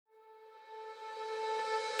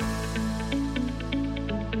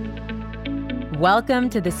Welcome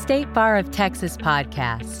to the State Bar of Texas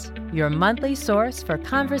podcast, your monthly source for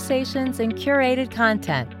conversations and curated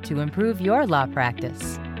content to improve your law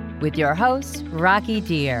practice. With your host, Rocky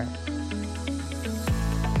Deer.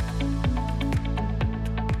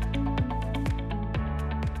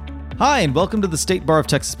 Hi, and welcome to the State Bar of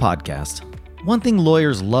Texas podcast. One thing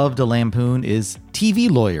lawyers love to lampoon is TV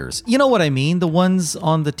lawyers. You know what I mean, the ones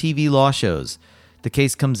on the TV law shows. The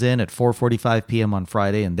case comes in at 4:45 p.m. on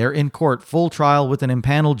Friday, and they're in court, full trial with an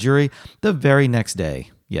impaneled jury the very next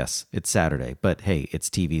day. Yes, it's Saturday, but hey, it's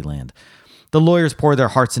TV land. The lawyers pour their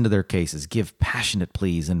hearts into their cases, give passionate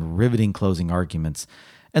pleas and riveting closing arguments,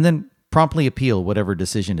 and then promptly appeal whatever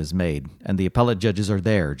decision is made. And the appellate judges are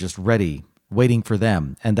there, just ready, waiting for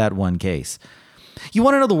them and that one case. You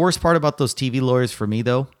want to know the worst part about those TV lawyers for me,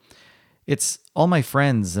 though? It's all my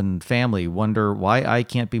friends and family wonder why I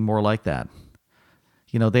can't be more like that.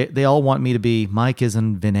 You know, they all want me to be Mike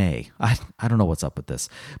isn't Vinay. I don't know what's up with this.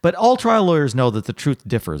 But all trial lawyers know that the truth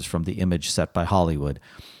differs from the image set by Hollywood.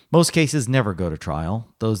 Most cases never go to trial.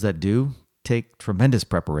 Those that do take tremendous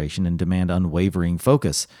preparation and demand unwavering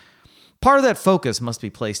focus. Part of that focus must be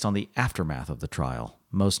placed on the aftermath of the trial,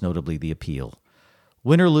 most notably the appeal.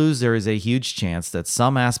 Win or lose, there is a huge chance that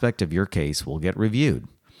some aspect of your case will get reviewed.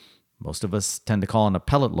 Most of us tend to call on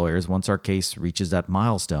appellate lawyers once our case reaches that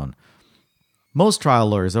milestone. Most trial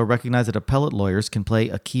lawyers, though, recognize that appellate lawyers can play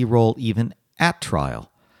a key role even at trial.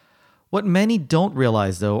 What many don't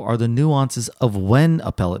realize, though, are the nuances of when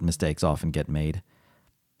appellate mistakes often get made.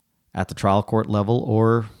 At the trial court level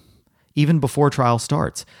or even before trial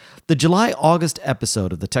starts. The July-August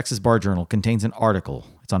episode of the Texas Bar Journal contains an article.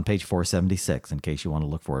 It's on page 476, in case you want to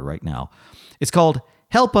look for it right now. It's called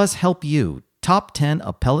Help Us Help You, Top 10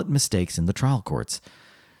 Appellate Mistakes in the Trial Courts.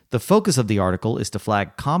 The focus of the article is to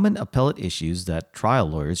flag common appellate issues that trial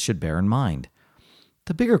lawyers should bear in mind.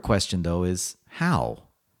 The bigger question, though, is how?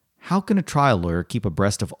 How can a trial lawyer keep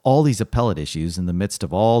abreast of all these appellate issues in the midst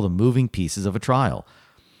of all the moving pieces of a trial?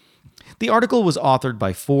 The article was authored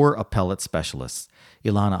by 4 appellate specialists: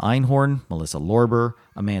 Ilana Einhorn, Melissa Lorber,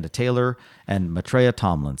 Amanda Taylor, and Maitreya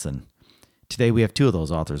Tomlinson. Today we have 2 of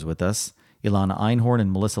those authors with us, Ilana Einhorn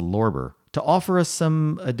and Melissa Lorber, to offer us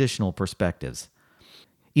some additional perspectives.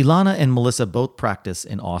 Ilana and Melissa both practice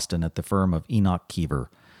in Austin at the firm of Enoch Keever.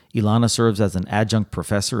 Ilana serves as an adjunct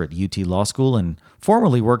professor at UT Law School and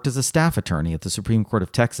formerly worked as a staff attorney at the Supreme Court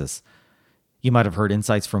of Texas. You might have heard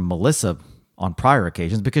insights from Melissa on prior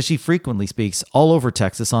occasions because she frequently speaks all over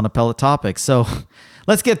Texas on appellate topics. So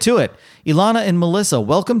let's get to it. Ilana and Melissa,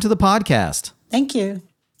 welcome to the podcast. Thank you.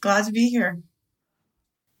 Glad to be here.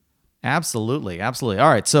 Absolutely. All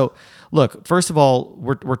right. So look, first of all,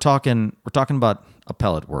 we're talking about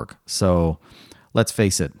appellate work. So let's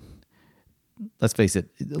face it.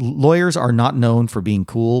 Lawyers are not known for being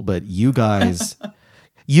cool, but you guys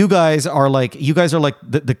are like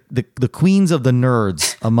the queens of the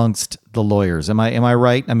nerds amongst the lawyers. Am I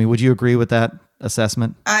right? I mean, would you agree with that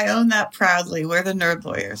assessment? I own that proudly. We're the nerd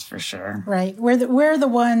lawyers for sure. Right. We're the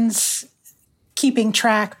ones keeping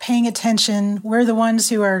track, paying attention. We're the ones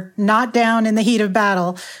who are not down in the heat of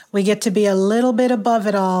battle. We get to be a little bit above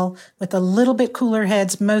it all with a little bit cooler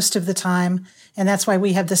heads most of the time. And that's why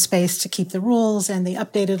we have the space to keep the rules and the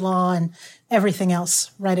updated law and everything else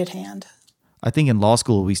right at hand. I think in law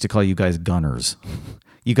school, we used to call you guys gunners.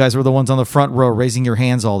 You guys were the ones on the front row raising your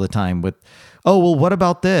hands all the time with, oh, well, what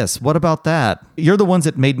about this? What about that? You're the ones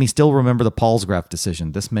that made me still remember the Paulsgraf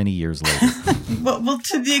decision this many years later. Well,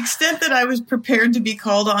 to the extent that I was prepared to be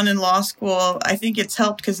called on in law school, I think it's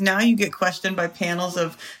helped because now you get questioned by panels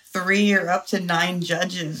of 3 or up to 9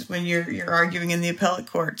 judges when you're arguing in the appellate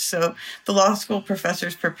court. So the law school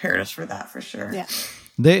professors prepared us for that for sure. Yeah.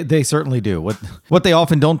 They certainly do. What they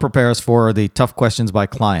often don't prepare us for are the tough questions by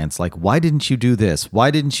clients, like, why didn't you do this?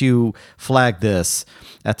 Why didn't you flag this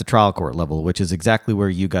at the trial court level, which is exactly where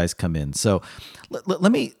you guys come in. So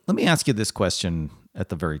let me ask you this question at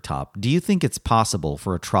the very top. Do you think it's possible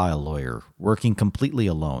for a trial lawyer working completely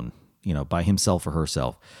alone, by himself or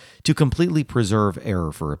herself, to completely preserve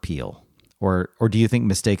error for appeal? Or do you think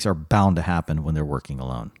mistakes are bound to happen when they're working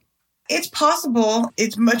alone? It's possible.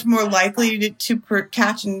 It's much more likely to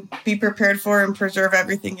catch and be prepared for and preserve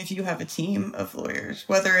everything if you have a team of lawyers,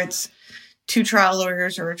 whether it's 2 trial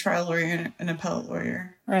lawyers or a trial lawyer and an appellate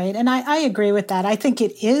lawyer. Right. And I agree with that. I think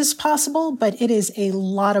it is possible, but it is a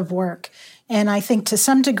lot of work. And I think to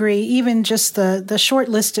some degree, even just the short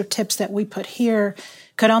list of tips that we put here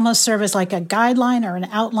could almost serve as like a guideline or an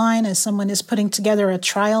outline as someone is putting together a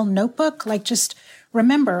trial notebook. Like, just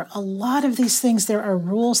remember, a lot of these things, there are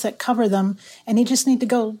rules that cover them, and you just need to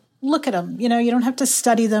go look at them. You know, you don't have to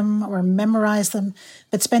study them or memorize them,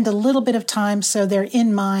 but spend a little bit of time so they're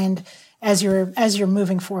in mind as you're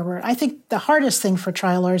moving forward. I think the hardest thing for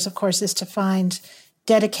trial lawyers, of course, is to find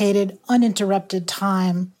dedicated, uninterrupted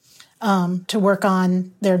time to work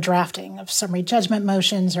on their drafting of summary judgment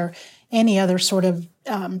motions or any other sort of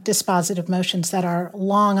dispositive motions that are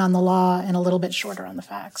long on the law and a little bit shorter on the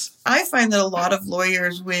facts. I find that a lot of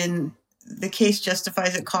lawyers, when the case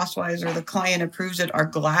justifies it cost-wise or the client approves it, are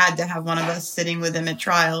glad to have one of us sitting with them at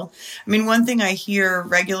trial. I mean, one thing I hear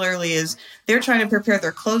regularly is they're trying to prepare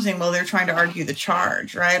their closing while they're trying to argue the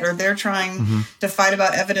charge, right? Or they're trying to fight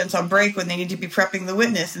about evidence on break when they need to be prepping the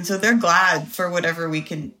witness. And so they're glad for whatever we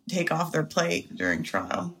can take off their plate during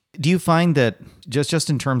trial. Do you find that just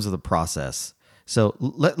in terms of the process, so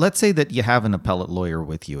let's say that you have an appellate lawyer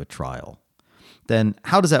with you at trial, then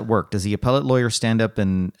how does that work? Does the appellate lawyer stand up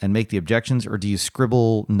and make the objections, or do you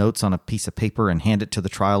scribble notes on a piece of paper and hand it to the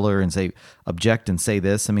trial lawyer and say, object and say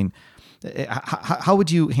this? I mean, how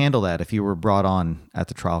would you handle that if you were brought on at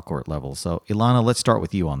the trial court level? So Ilana, let's start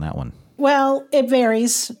with you on that one. Well, it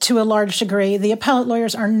varies to a large degree. The appellate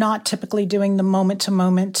lawyers are not typically doing the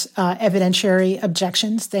moment-to-moment evidentiary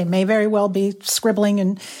objections. They may very well be scribbling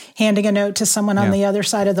and handing a note to someone on the other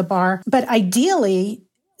side of the bar. But ideally,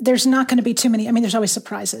 there's not going to be too many. I mean, there's always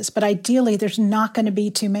surprises, but ideally, there's not going to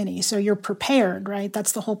be too many. So you're prepared, right?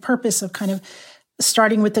 That's the whole purpose of kind of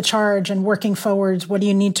starting with the charge and working forwards. What do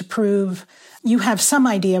you need to prove? You have some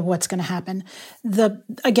idea of what's going to happen. The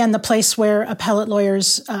place where appellate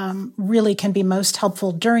lawyers really can be most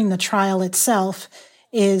helpful during the trial itself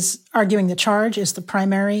is arguing the charge is the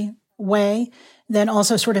primary way. Then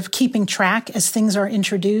also sort of keeping track as things are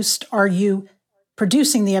introduced. Are you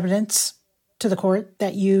producing the evidence to the court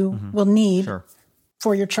that you will need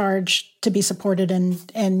for your charge to be supported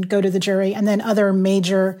and go to the jury? And then other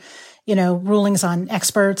major, rulings on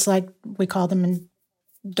experts, like we call them in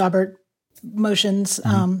Daubert motions,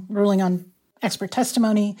 ruling on expert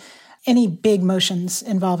testimony, any big motions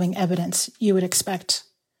involving evidence you would expect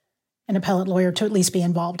an appellate lawyer to at least be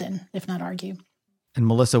involved in, if not argue. And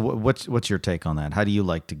Melissa, what's your take on that? How do you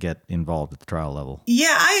like to get involved at the trial level?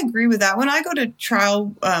 Yeah, I agree with that. When I go to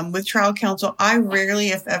trial with trial counsel, I rarely,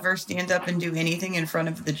 if ever, stand up and do anything in front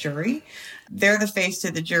of the jury. They're the face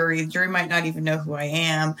to the jury. The jury might not even know who I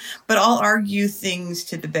am, but I'll argue things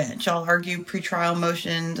to the bench. I'll argue pretrial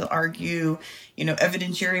motions, I'll argue,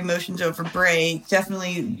 evidentiary motions over break,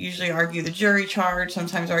 definitely usually argue the jury charge,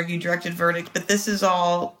 sometimes argue directed verdict, but this is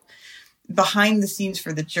all behind the scenes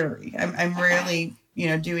for the jury. I'm rarely,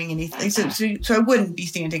 doing anything. So I wouldn't be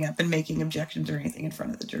standing up and making objections or anything in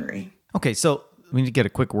front of the jury. Okay, so we need to get a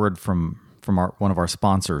quick word from one of our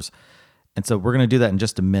sponsors. And so we're going to do that in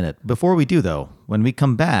just a minute. Before we do, though, when we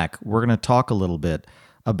come back, we're going to talk a little bit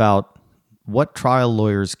about what trial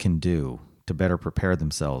lawyers can do to better prepare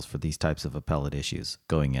themselves for these types of appellate issues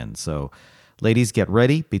going in. So ladies, get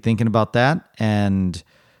ready. Be thinking about that. And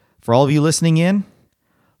for all of you listening in,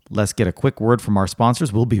 let's get a quick word from our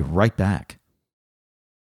sponsors. We'll be right back.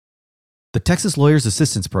 The Texas Lawyers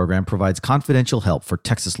Assistance Program provides confidential help for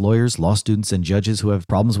Texas lawyers, law students, and judges who have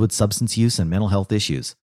problems with substance use and mental health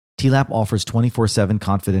issues. TLAP offers 24/7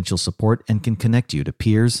 confidential support and can connect you to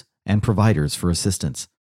peers and providers for assistance.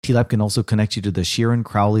 TLAP can also connect you to the Sheeran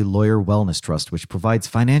Crowley Lawyer Wellness Trust, which provides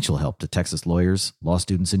financial help to Texas lawyers, law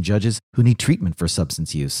students, and judges who need treatment for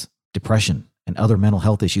substance use, depression, and other mental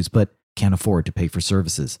health issues but can't afford to pay for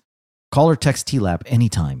services. Call or text TLAP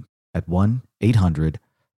anytime at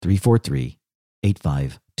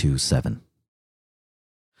 1-800-343-8527.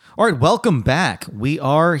 All right, welcome back. We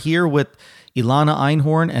are here with Ilana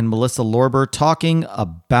Einhorn and Melissa Lorber talking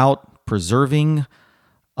about preserving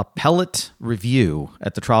appellate review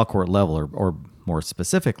at the trial court level, or more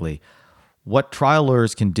specifically, what trial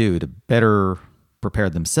lawyers can do to better prepare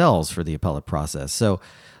themselves for the appellate process. So,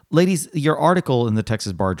 ladies, your article in the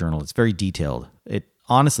Texas Bar Journal is very detailed. It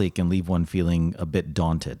honestly can leave one feeling a bit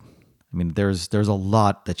daunted. I mean, there's a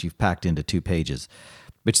lot that you've packed into 2 pages,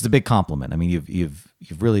 which is a big compliment. I mean, you've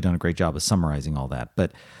really done a great job of summarizing all that.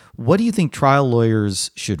 But what do you think trial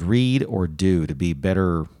lawyers should read or do to be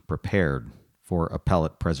better prepared for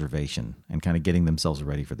appellate preservation and kind of getting themselves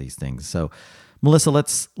ready for these things? So, Melissa,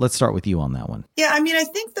 let's start with you on that one. Yeah, I mean, I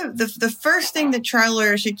think the first thing that trial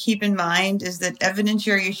lawyers should keep in mind is that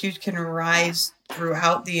evidentiary issues can arise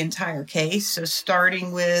throughout the entire case. So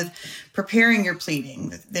starting with preparing your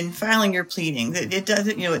pleading, then filing your pleading, it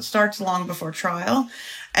doesn't, it starts long before trial.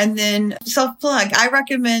 And then self-plug. I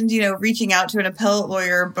recommend, reaching out to an appellate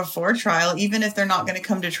lawyer before trial, even if they're not going to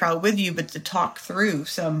come to trial with you, but to talk through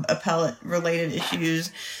some appellate related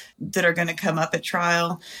issues that are going to come up at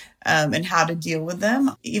trial. and how to deal with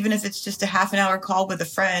them, even if it's just a half an hour call with a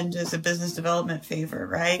friend as a business development favor,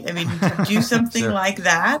 right? I mean, do something Sure. like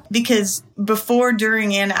that, because before,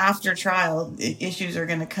 during, and after trial, issues are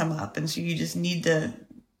going to come up. And so you just need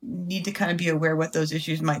to kind of be aware what those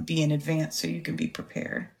issues might be in advance so you can be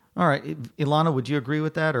prepared. All right. Ilana, would you agree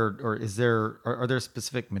with that? Or are there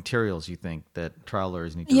specific materials you think that trial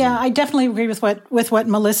lawyers need to read? I definitely agree with what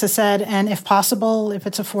Melissa said. And if possible, if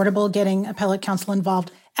it's affordable, getting appellate counsel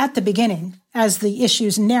involved at the beginning as the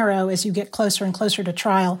issues narrow, as you get closer and closer to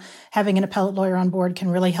trial, having an appellate lawyer on board can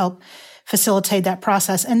really help facilitate that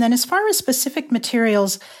process. And then as far as specific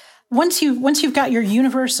materials, once you've got your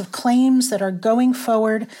universe of claims that are going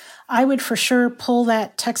forward, I would for sure pull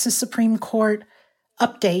that Texas Supreme Court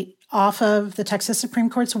update off of the Texas Supreme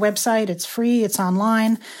Court's website. It's free, it's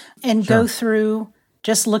online, and go through,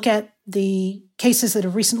 just look at the cases that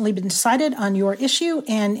have recently been decided on your issue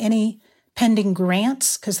and any pending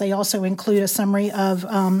grants, because they also include a summary of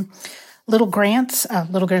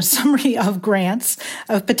summary of grants,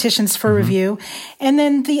 of petitions for review. And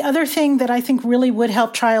then the other thing that I think really would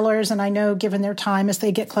help trial lawyers, and I know given their time as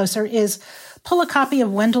they get closer, is pull a copy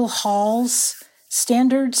of Wendell Hall's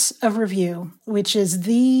Standards of Review, which is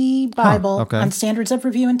the Bible on standards of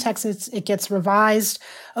review in Texas. It gets revised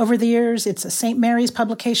over the years. It's a St. Mary's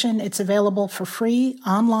publication. It's available for free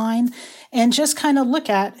online. And just kind of look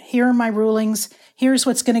at, here are my rulings. Here's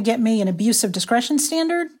what's going to get me an abuse of discretion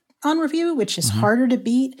standard on review, which is harder to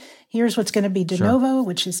beat. Here's what's going to be de novo,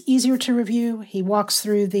 which is easier to review. He walks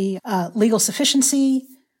through the legal sufficiency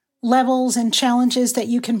levels and challenges that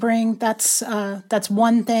you can bring. That's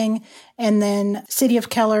one thing. And then City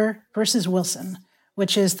of Keller versus Wilson,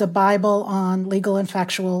 which is the Bible on legal and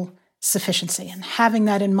factual sufficiency. And having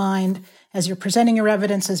that in mind as you're presenting your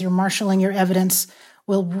evidence, as you're marshaling your evidence,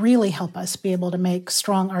 will really help us be able to make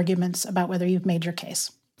strong arguments about whether you've made your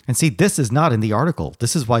case. And see, this is not in the article.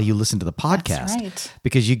 This is why you listen to the podcast. That's right.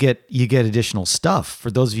 Because you get additional stuff.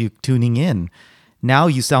 For those of you tuning in, now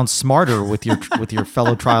you sound smarter with your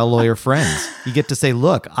fellow trial lawyer friends. You get to say,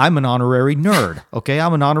 look, I'm an honorary nerd. Okay,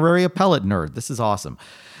 I'm an honorary appellate nerd. This is awesome.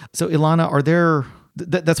 So Ilana, are there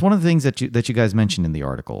that's one of the things that you guys mentioned in the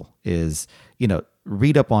article is,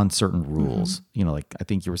 read up on certain rules. Like I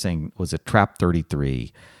think you were saying, was it Trap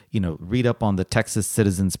 33? Read up on the Texas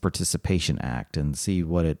Citizens Participation Act and see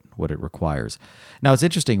what it requires. Now, it's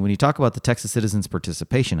interesting when you talk about the Texas Citizens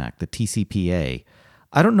Participation Act, the TCPA.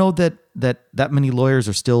 I don't know that many lawyers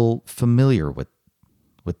are still familiar with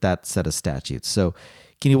that set of statutes. So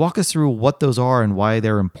can you walk us through what those are and why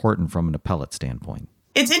they're important from an appellate standpoint?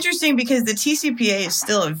 It's interesting because the TCPA is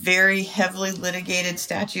still a very heavily litigated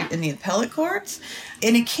statute in the appellate courts,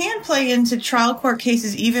 and it can play into trial court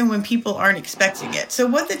cases even when people aren't expecting it. So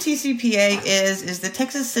what the TCPA is the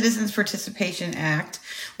Texas Citizens Participation Act,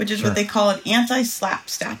 which is what they call an anti-SLAPP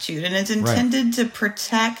statute, and it's intended to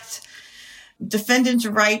protect defendants'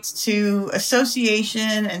 rights to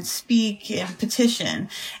association and speak and petition.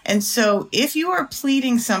 And so if you are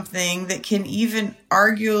pleading something that can even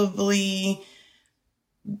arguably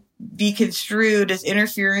be construed as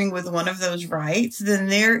interfering with one of those rights, then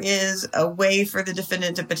there is a way for the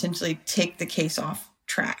defendant to potentially take the case off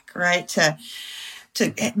track, right? To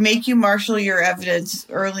make you marshal your evidence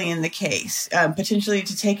early in the case, potentially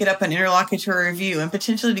to take it up on interlocutory review, and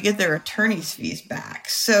potentially to get their attorney's fees back.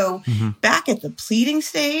 So back at the pleading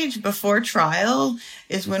stage before trial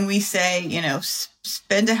is when we say,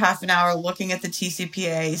 spend a half an hour looking at the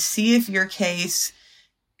TCPA, see if your case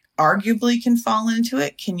arguably can fall into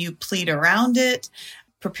it. Can you plead around it?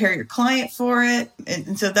 Prepare your client for it.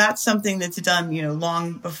 And so that's something that's done,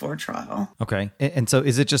 long before trial. Okay. And so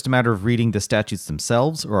is it just a matter of reading the statutes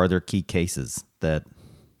themselves, or are there key cases that,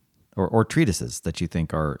 or treatises that you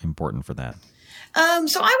think are important for that?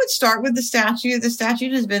 So I would start with the statute. The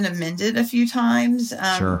statute has been amended a few times.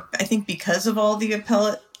 I think because of all the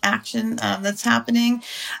appellate action that's happening.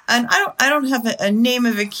 And I don't have a name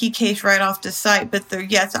of a key case right off the site, but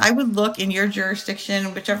yes, I would look in your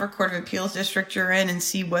jurisdiction, whichever court of appeals district you're in, and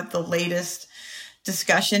see what the latest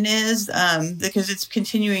discussion is, because it's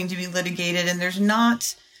continuing to be litigated, and there's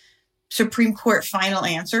not Supreme Court final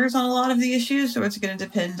answers on a lot of the issues, so it's going to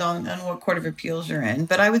depend on what court of appeals you're in.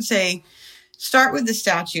 But I would say start with the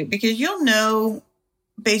statute, because you'll know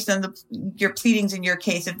based on your pleadings in your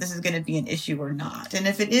case if this is going to be an issue or not. And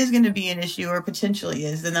if it is going to be an issue, or potentially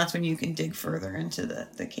is, then that's when you can dig further into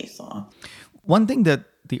the case law. One thing that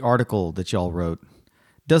the article that y'all wrote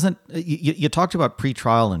doesn't, you talked about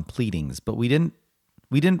pretrial and pleadings, but we didn't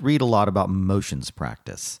read a lot about motions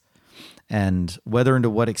practice and whether and to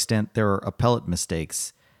what extent there are appellate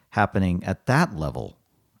mistakes happening at that level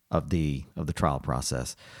of the trial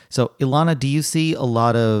process. So, Ilana, do you see a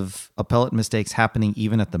lot of appellate mistakes happening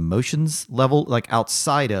even at the motions level, like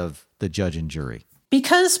outside of the judge and jury?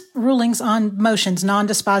 Because rulings on motions,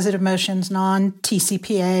 non-dispositive motions,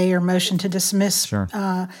 non-TCPA, or motion to dismiss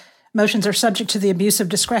motions are subject to the abuse of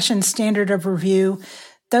discretion standard of review,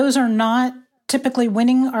 those are not typically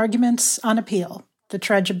winning arguments on appeal. The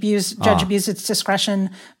judge abused its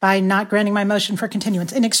discretion by not granting my motion for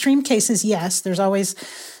continuance. In extreme cases, yes, there's always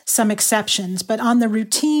some exceptions. But on the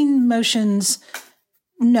routine motions,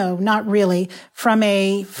 no, not really. From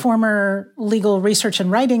a former legal research and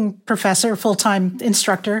writing professor, full-time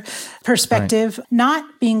instructor perspective, not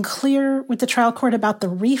being clear with the trial court about the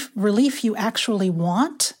relief you actually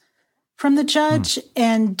want from the judge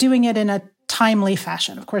and doing it in a timely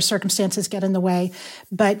fashion. Of course, circumstances get in the way,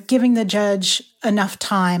 but giving the judge enough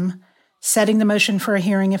time, setting the motion for a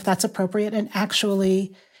hearing if that's appropriate, and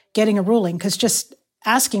actually getting a ruling, because just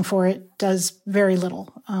asking for it does very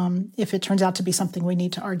little if it turns out to be something we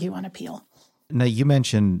need to argue on appeal. Now, you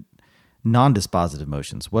mentioned non-dispositive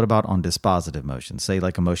motions. What about on dispositive motions, say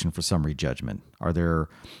like a motion for summary judgment? Are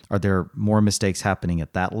there more mistakes happening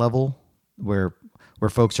at that level where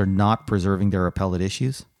folks are not preserving their appellate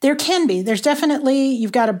issues? There can be. There's definitely,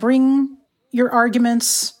 you've got to bring your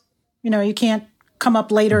arguments. You can't come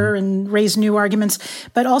up later and raise new arguments,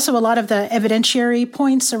 but also a lot of the evidentiary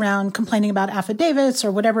points around complaining about affidavits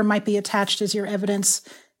or whatever might be attached as your evidence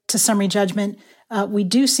to summary judgment. We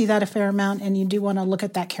do see that a fair amount, and you do want to look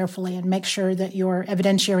at that carefully and make sure that your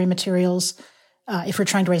evidentiary materials, if you're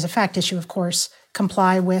trying to raise a fact issue, of course,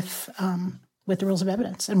 comply with the rules of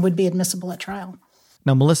evidence and would be admissible at trial.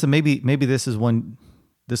 Now, Melissa, maybe this is one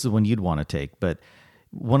you'd want to take, but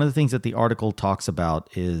one of the things that the article talks about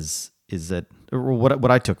is that, or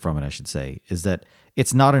what I took from it, I should say, is that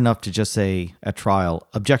it's not enough to just say at trial,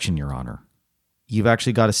 objection, Your Honor. You've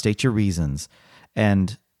actually got to state your reasons.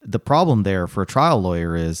 And the problem there for a trial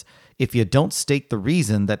lawyer is if you don't state the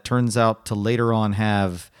reason that turns out to later on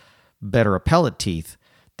have better appellate teeth,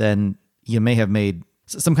 then you may have made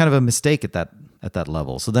some kind of a mistake at that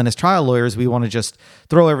level. So then as trial lawyers, we want to just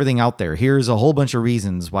throw everything out there. Here's a whole bunch of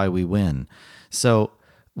reasons why we win. So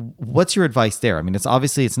what's your advice there? I mean,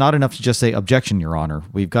 it's not enough to just say objection, Your Honor.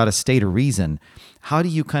 We've got to state a reason. How do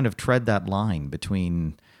you kind of tread that line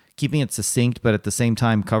between keeping it succinct, but at the same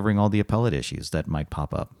time covering all the appellate issues that might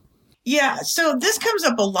pop up? Yeah, so this comes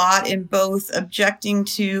up a lot in both objecting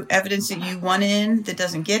to evidence that you want in that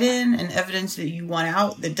doesn't get in and evidence that you want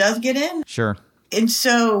out that does get in. Sure. And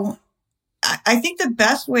so I think the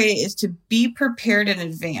best way is to be prepared in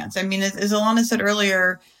advance. I mean, as Ilana said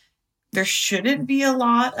earlier, there shouldn't be a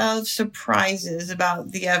lot of surprises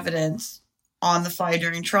about the evidence on the fly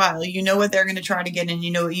during trial. You know what they're going to try to get in,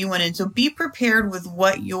 you know what you want in. So be prepared with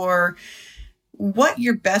what your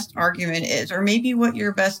best argument is, or maybe what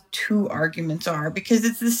your best two arguments are, because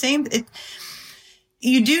it's the same.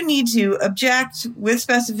 You do need to object with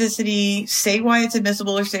specificity, say why it's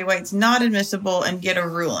admissible or say why it's not admissible, and get a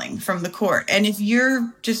ruling from the court. And if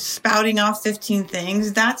you're just spouting off 15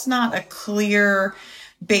 things, that's not a clear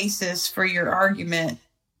basis for your argument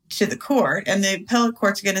to the court. And the appellate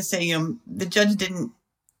court's going to say, the judge didn't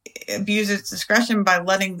abuse its discretion by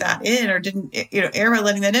letting that in, or didn't, err by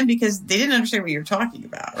letting that in because they didn't understand what you're talking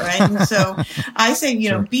about, right? And so I say,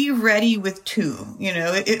 sure, be ready with two,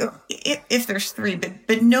 if there's three,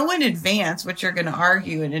 but know in advance what you're going to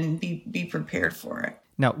argue and be prepared for it.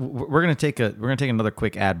 Now we're going to take another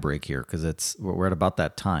quick ad break here because we're at about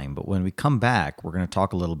that time. But when we come back, we're going to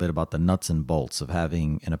talk a little bit about the nuts and bolts of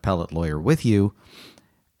having an appellate lawyer with you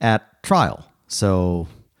at trial. So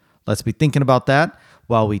let's be thinking about that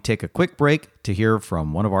while we take a quick break to hear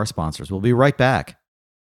from one of our sponsors. We'll be right back.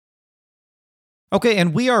 Okay,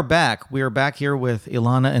 and we are back. We are back here with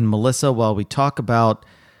Ilana and Melissa while we talk about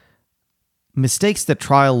mistakes that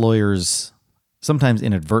trial lawyers sometimes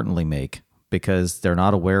inadvertently make because they're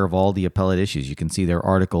not aware of all the appellate issues. You can see their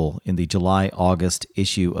article in the July-August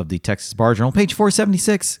issue of the Texas Bar Journal, page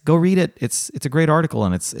 476. Go read it. It's a great article,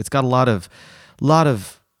 and it's got a lot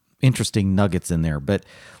of interesting nuggets in there. But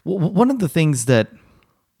one of the things that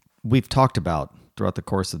we've talked about throughout the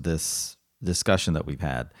course of this discussion that we've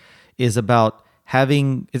had is about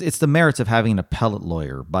it's the merits of having an appellate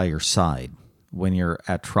lawyer by your side when you're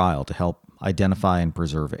at trial to help identify and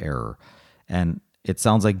preserve error. And it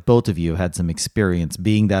sounds like both of you had some experience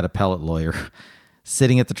being that appellate lawyer,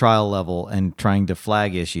 sitting at the trial level and trying to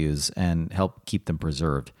flag issues and help keep them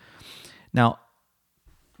preserved. Now,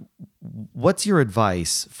 What's your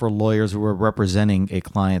advice for lawyers who are representing a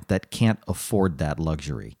client that can't afford that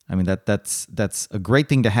luxury? I mean, that's a great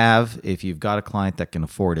thing to have if you've got a client that can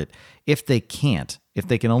afford it. If they can't, if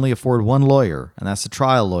they can only afford one lawyer, and that's a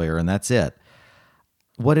trial lawyer, and that's it,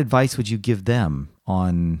 what advice would you give them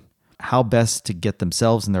on how best to get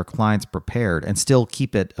themselves and their clients prepared and still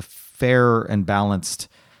keep it a fair and balanced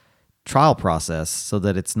trial process so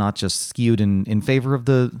that it's not just skewed in favor of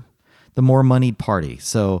the more moneyed party?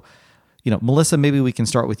 So, Melissa, maybe we can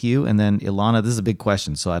start with you, and then Ilana. This is a big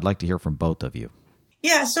question, so I'd like to hear from both of you.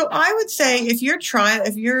 Yeah, so I would say if you're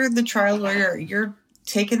the trial lawyer, you're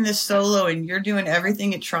taking this solo and you're doing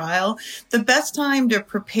everything at trial, the best time to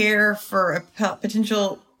prepare for a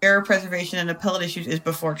potential error preservation and appellate issues is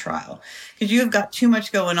before trial, because you have got too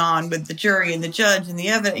much going on with the jury and the judge and the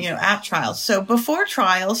evidence, at trial. So before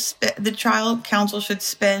trial, the trial counsel should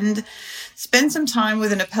spend some time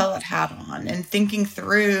with an appellate hat on and thinking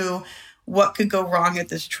through what could go wrong at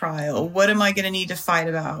this trial. What am I going to need to fight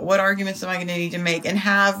about? What arguments am I going to need to make? And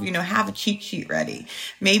have a cheat sheet ready.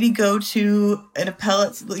 Maybe go to an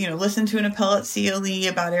appellate, listen to an appellate CLE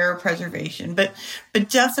about error preservation, but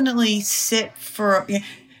definitely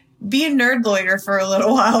be a nerd lawyer for a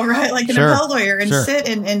little while, right? Like an appellate lawyer, and sit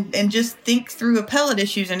and just think through appellate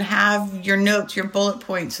issues and have your notes, your bullet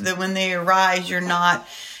points, so that when they arise,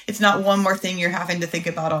 it's not one more thing you're having to think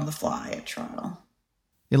about on the fly at trial.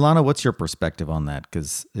 Ilana, what's your perspective on that?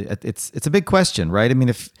 Because it's a big question, right? I mean,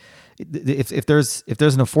 if there's an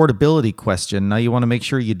affordability question, now you want to make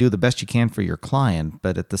sure you do the best you can for your client,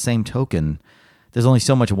 but at the same token, there's only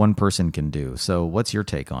so much one person can do. So what's your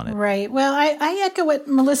take on it? Right. Well, I echo what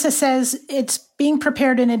Melissa says. It's being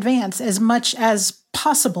prepared in advance as much as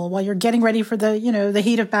possible while you're getting ready for the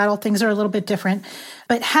heat of battle. Things are a little bit different,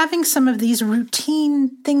 but having some of these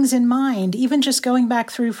routine things in mind, even just going back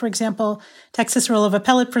through, for example, Texas Rule of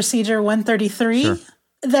Appellate Procedure 133, Sure.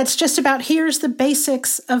 That's just about, here's the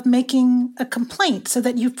basics of making a complaint so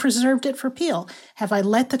that you've preserved it for appeal. Have I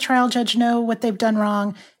let the trial judge know what they've done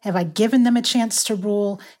wrong? Have I given them a chance to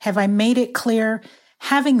rule? Have I made it clear?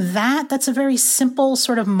 Having that's a very simple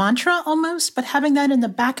sort of mantra almost, but having that in the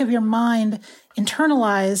back of your mind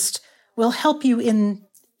internalized will help you in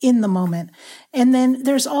the moment. And then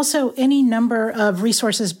there's also any number of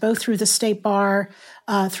resources, both through the state bar,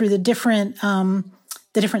 through the different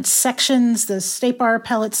sections, the state bar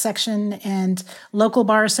appellate section and local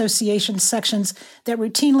bar association sections, that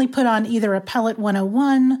routinely put on either Appellate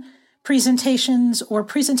 101 presentations or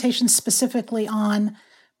presentations specifically on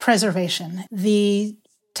preservation. The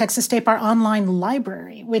Texas State Bar Online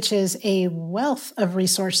Library, which is a wealth of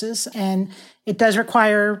resources, and it does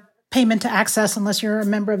require payment to access unless you're a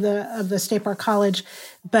member of the State Bar College.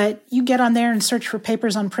 But you get on there and search for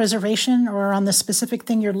papers on preservation or on the specific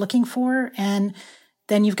thing you're looking for, and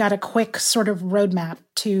then you've got a quick sort of roadmap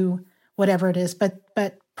to whatever it is. But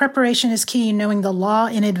preparation is key. Knowing the law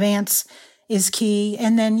in advance is key.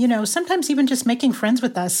 And then, sometimes even just making friends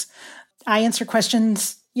with us. I answer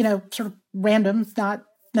questions, sort of random, not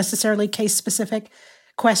necessarily case-specific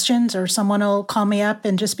questions, or someone will call me up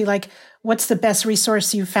and just be like, what's the best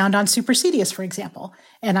resource you've found on supersedious, for example?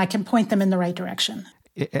 And I can point them in the right direction.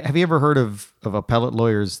 Have you ever heard of appellate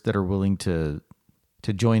lawyers that are willing to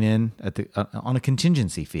join in on a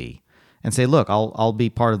contingency fee and say, look, I'll be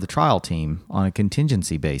part of the trial team on a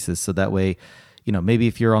contingency basis. So that way, maybe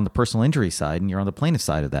if you're on the personal injury side and you're on the plaintiff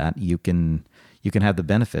side of that, you can have the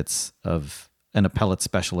benefits of an appellate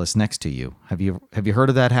specialist next to you. Have you heard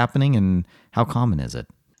of that happening, and how common is it?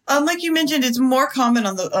 Like you mentioned, it's more common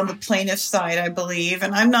on the plaintiff side, I believe.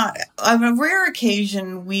 And on a rare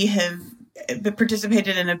occasion, we have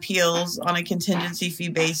participated in appeals on a contingency fee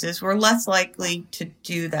basis. We're less likely to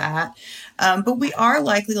do that. But we are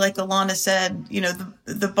likely, like Ilana said,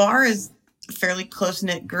 the bar is a fairly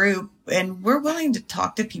close-knit group, and we're willing to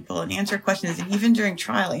talk to people and answer questions, and even during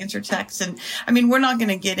trial, answer texts. And I mean, we're not going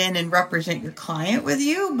to get in and represent your client with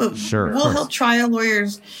you, but we'll help trial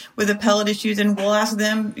lawyers with appellate issues, and we'll ask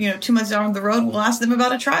them, 2 months down the road, we'll ask them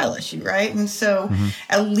about a trial issue, right? And so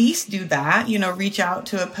at least do that, reach out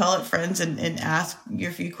to appellate friends and ask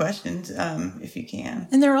your few questions if you can.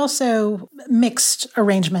 And there are also mixed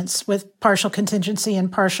arrangements with partial contingency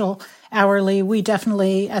and partial hourly. We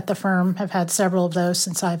definitely at the firm have had several of those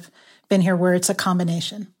since I've been here, where it's a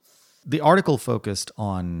combination. The article focused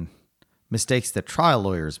on mistakes that trial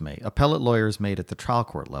lawyers made, appellate lawyers made at the trial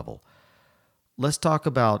court level. Let's talk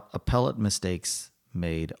about appellate mistakes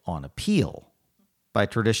made on appeal by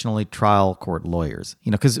traditionally trial court lawyers.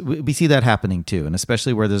 Because we see that happening too, and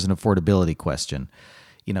especially where there's an affordability question.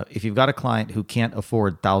 If you've got a client who can't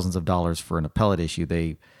afford thousands of dollars for an appellate issue,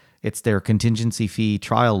 they It's their contingency fee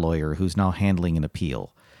trial lawyer who's now handling an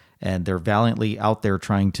appeal. And they're valiantly out there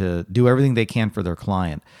trying to do everything they can for their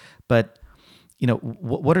client. But,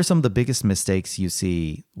 what are some of the biggest mistakes you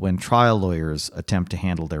see when trial lawyers attempt to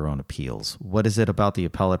handle their own appeals? What is it about the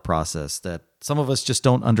appellate process that some of us just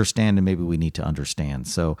don't understand and maybe we need to understand?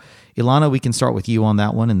 So, Ilana, we can start with you on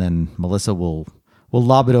that one, and then Melissa will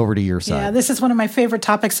lob it over to your side. Yeah, this is one of my favorite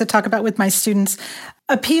topics to talk about with my students.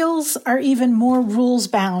 Appeals are even more rules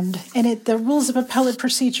bound, and the rules of appellate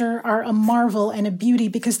procedure are a marvel and a beauty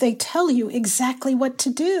because they tell you exactly what to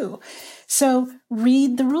do. So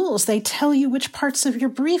read the rules. They tell you which parts of your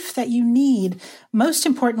brief that you need. Most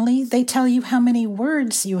importantly, they tell you how many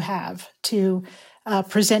words you have to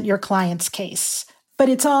present your client's case. But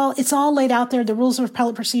it's all laid out there. The rules of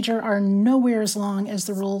appellate procedure are nowhere as long as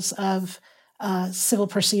the rules of civil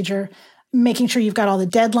procedure. Making sure you've got all the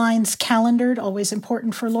deadlines calendared, always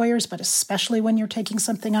important for lawyers, but especially when you're taking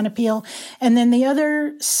something on appeal. And then the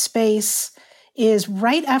other space is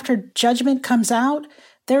right after judgment comes out,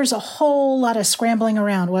 there's a whole lot of scrambling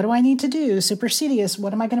around. What do I need to do? Supersedious.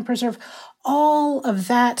 What am I going to preserve? All of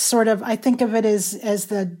that sort of, I think of it as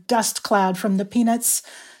the dust cloud from the Peanuts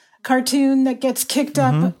cartoon that gets kicked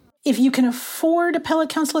up. If you can afford appellate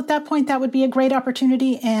counsel at that point, that would be a great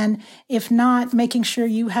opportunity. And if not, making sure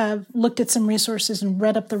you have looked at some resources and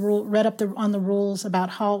read up on the rules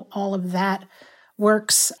about how all of that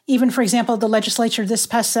works. Even, for example, the legislature this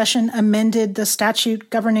past session amended the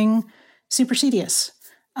statute governing supersedious,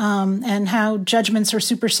 and how judgments are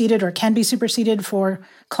superseded or can be superseded for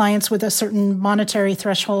clients with a certain monetary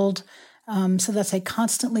threshold. So that's a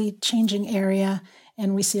constantly changing area,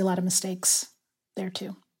 and we see a lot of mistakes there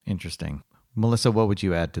too. Interesting. Melissa, what would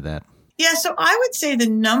you add to that? Yeah, so I would say the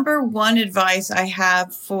number one advice I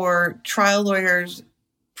have for trial lawyers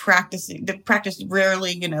that practice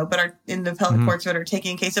rarely, but are in the appellate courts that are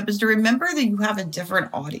taking a case up is to remember that you have a different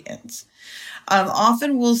audience.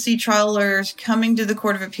 Often we'll see trial lawyers coming to the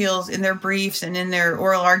Court of Appeals in their briefs and in their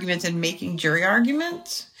oral arguments and making jury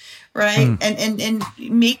arguments. Right. And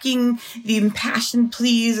making the impassioned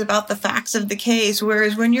pleas about the facts of the case.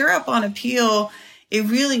 Whereas when you're up on appeal, it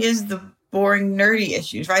really is the boring, nerdy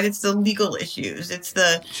issues, right? It's the legal issues. It's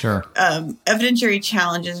the evidentiary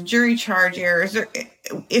challenges, jury charge errors.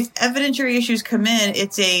 If evidentiary issues come in,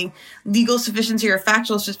 it's a legal sufficiency or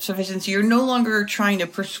factual sufficiency. You're no longer trying to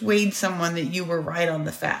persuade someone that you were right on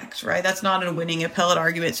the facts, right? That's not a winning appellate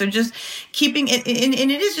argument. So just keeping it,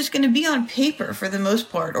 and it is just going to be on paper for the most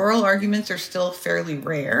part. Oral arguments are still fairly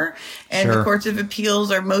rare, and the courts of appeals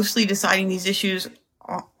are mostly deciding these issues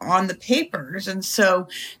on the papers. And so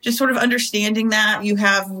just sort of understanding that you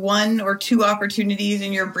have one or two opportunities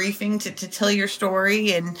in your briefing to tell your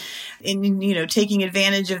story and taking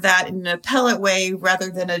advantage of that in an appellate way rather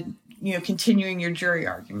than continuing your jury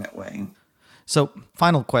argument way. So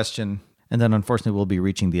final question, and then unfortunately we'll be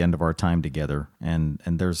reaching the end of our time together. And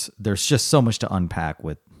there's just so much to unpack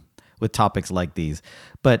with topics like these.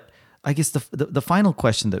 But I guess the final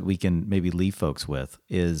question that we can maybe leave folks with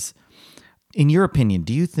is, in your opinion,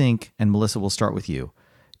 do you think, and Melissa, we'll start with you.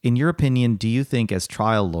 In your opinion, do you think as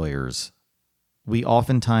trial lawyers, we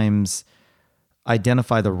oftentimes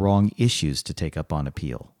identify the wrong issues to take up on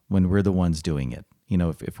appeal when we're the ones doing it?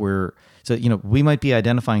 We might be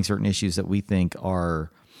identifying certain issues that we think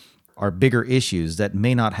are bigger issues that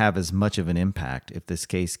may not have as much of an impact if this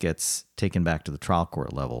case gets taken back to the trial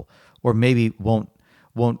court level, or maybe won't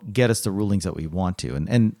get us the rulings that we want to.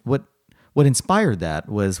 And what inspired that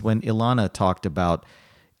was when Ilana talked about,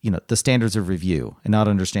 the standards of review and not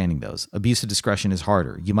understanding those. Abuse of discretion is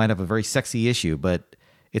harder. You might have a very sexy issue, but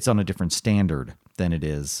it's on a different standard than it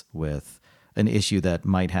is with an issue that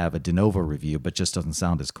might have a de novo review, but just doesn't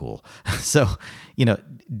sound as cool. So,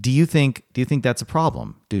 do you think that's a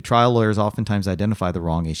problem? Do trial lawyers oftentimes identify the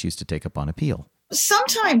wrong issues to take up on appeal?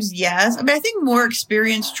 Sometimes, yes. I think more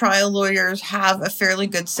experienced trial lawyers have a fairly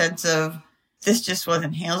good sense of this just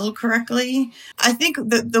wasn't handled correctly. I think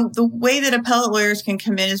the way that appellate lawyers can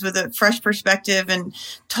come in is with a fresh perspective and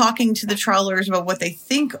talking to the trial lawyers about what they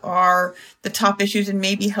think are the top issues and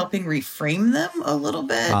maybe helping reframe them a little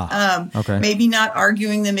bit. Okay. Maybe not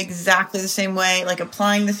arguing them exactly the same way, like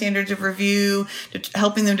applying the standards of review,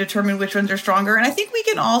 helping them determine which ones are stronger. And I think we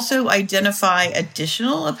can also identify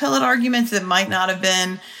additional appellate arguments that might not have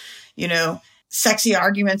been, sexy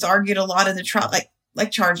arguments argued a lot in the trial, like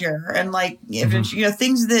charge error and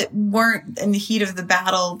things that weren't in the heat of the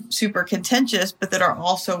battle super contentious, but that are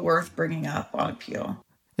also worth bringing up on appeal.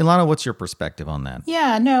 Ilana, what's your perspective on that?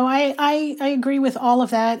 Yeah, no, I agree with all of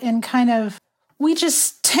that, and kind of we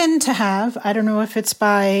just tend to have, I don't know if it's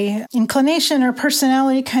by inclination or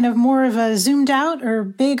personality, kind of more of a zoomed out or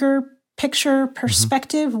bigger picture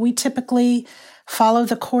perspective. We typically follow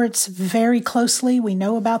the courts very closely. We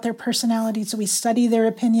know about their personalities. We study their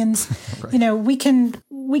opinions. Right. You know, we can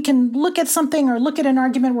look at something or look at an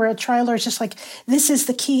argument where a trial lawyer is just like, this is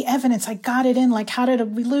the key evidence. I got it in. Like, how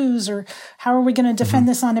did we lose? Or how are we going to defend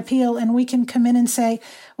this on appeal? And we can come in and say,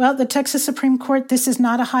 well, the Texas Supreme Court, this is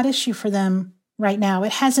not a hot issue for them right now.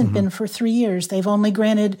 It hasn't been for 3 years. They've only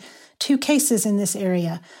granted 2 cases in this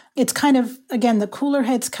area. It's kind of, again, the cooler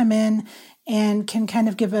heads come in and can kind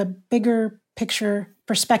of give a bigger picture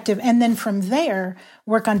perspective. And then from there,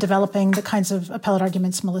 work on developing the kinds of appellate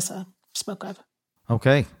arguments Melissa spoke of.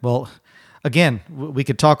 Okay. Well, again, we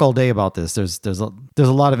could talk all day about this. There's a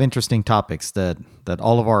lot of interesting topics that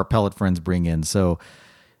all of our appellate friends bring in. So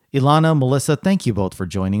Ilana, Melissa, thank you both for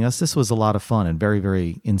joining us. This was a lot of fun and very,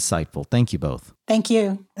 very insightful. Thank you both. Thank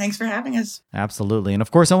you. Thanks for having us. Absolutely. And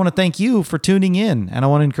of course, I want to thank you for tuning in. And I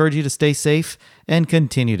want to encourage you to stay safe and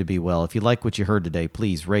continue to be well. If you like what you heard today,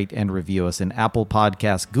 please rate and review us in Apple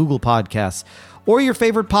Podcasts, Google Podcasts, or your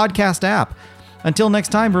favorite podcast app. Until next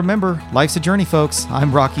time, remember, life's a journey, folks.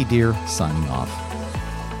 I'm Rocky Deer, signing off.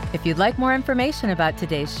 If you'd like more information about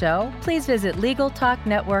today's show, please visit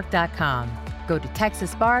LegalTalkNetwork.com. Go to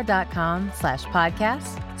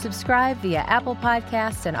texasbar.com/podcast, subscribe via Apple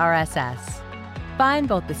Podcasts and RSS. Find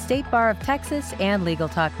both the State Bar of Texas and Legal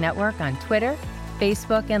Talk Network on Twitter,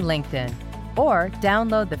 Facebook, and LinkedIn, or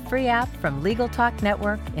download the free app from Legal Talk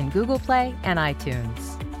Network in Google Play and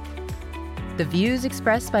iTunes. The views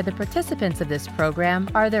expressed by the participants of this program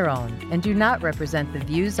are their own and do not represent the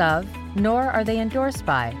views of, nor are they endorsed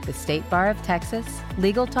by, the State Bar of Texas,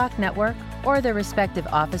 Legal Talk Network, or their respective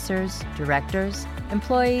officers, directors,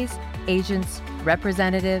 employees, agents,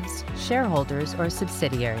 representatives, shareholders, or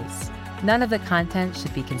subsidiaries. None of the content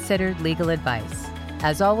should be considered legal advice.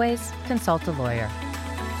 As always, consult a lawyer.